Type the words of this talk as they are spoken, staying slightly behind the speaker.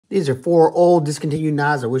These are 4 old discontinued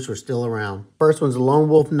knives I wish were still around. First one's the Lone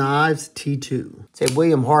Wolf Knives T2. It's a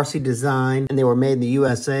William Harsey design, and they were made in the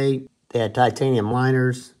USA. They had titanium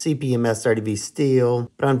liners, CPMS 30V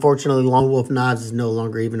steel, but unfortunately Lone Wolf Knives is no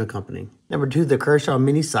longer even a company. Number 2, the Kershaw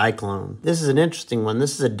Mini Cyclone. This is an interesting one.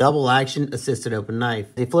 This is a double action assisted open knife.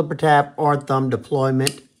 A flipper tap or thumb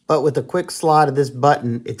deployment, but with a quick slide of this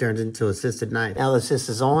button, it turns into assisted knife. Now the assist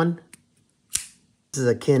is on. This is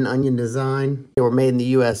a Ken Onion design. They were made in the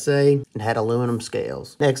USA and had aluminum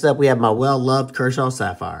scales. Next up, we have my well-loved Kershaw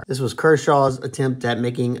Sapphire. This was Kershaw's attempt at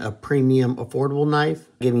making a premium affordable knife,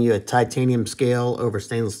 giving you a titanium scale over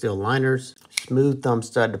stainless steel liners, smooth thumb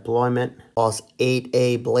stud deployment, Boss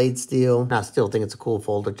 8A blade steel, and I still think it's a cool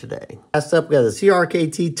folder today. Last up, we have the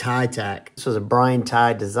Crkt tie tack. This was a Brian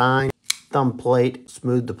tie design, thumb plate,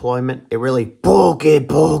 smooth deployment, a really bulky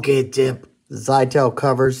tip. Zytel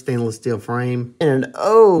covers, stainless steel frame, and an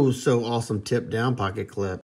oh so awesome tip down pocket clip.